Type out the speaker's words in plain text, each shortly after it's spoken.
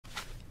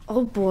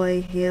Oh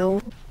boy,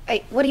 Hill.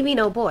 Hey, what do you mean,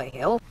 oh boy,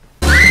 Hill?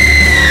 I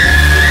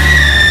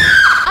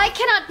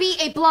cannot be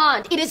a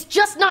blonde. It is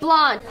just not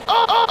blonde.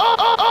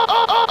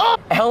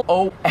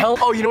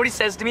 Oh, you know what he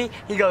says to me?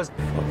 He goes,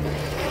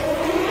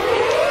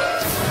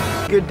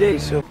 good day,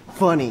 so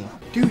Funny.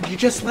 Dude, you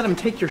just let him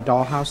take your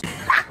dollhouse.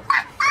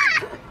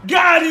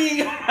 got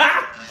him!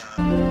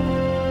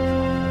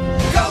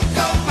 Go,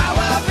 go,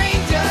 Power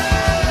Rangers!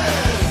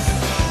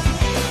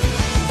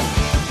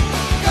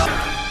 Go.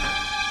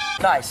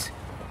 Nice.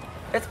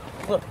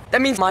 Look,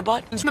 that means my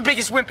butt is the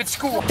biggest wimp at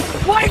school.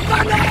 Wait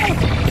for me!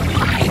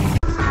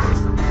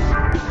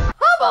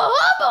 Hubba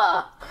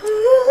hubba!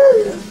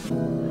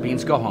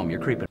 Beans, go home. You're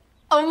creeping.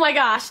 Oh my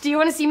gosh, do you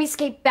want to see me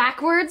skate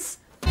backwards?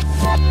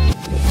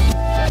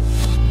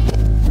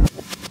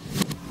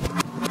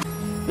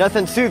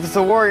 Nothing soothes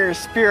the warrior's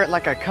spirit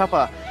like a cup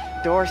of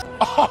doors.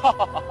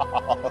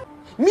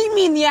 Meet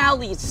me in the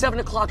alley at 7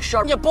 o'clock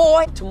sharp, ya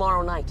boy,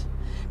 tomorrow night.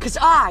 Cause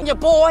I, ya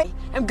boy,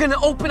 am gonna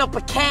open up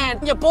a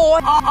can, ya boy.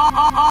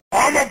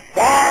 I'm a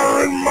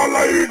fire in my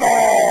lady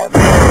god!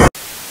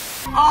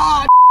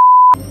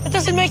 That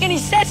doesn't make any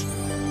sense.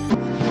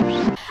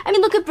 I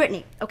mean, look at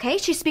Brittany, okay?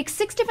 She speaks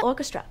 6 different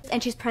orchestras,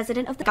 and she's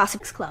president of the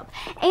Gossips Club.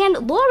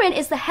 And Lauren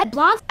is the head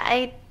blonde.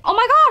 Oh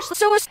my gosh,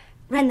 so is...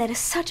 Ren, that is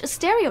such a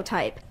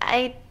stereotype.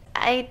 Ren,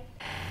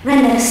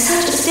 that is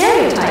such a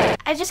stereotype.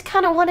 I just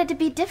kind of wanted to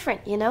be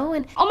different, you know,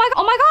 and... Oh my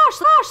gosh.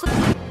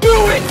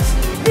 Do it!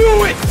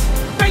 Do it!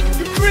 Make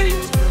your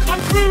dreams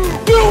come true!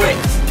 Do it!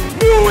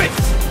 Do it!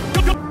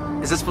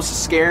 Is this supposed to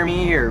scare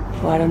me, or...?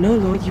 Well, I don't know,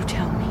 Lord, you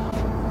tell me.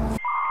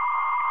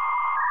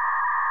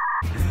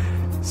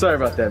 Sorry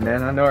about that,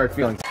 man. I know our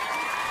feelings.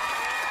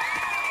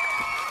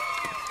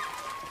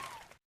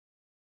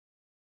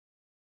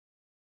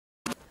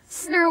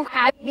 Snow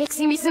hat makes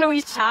me so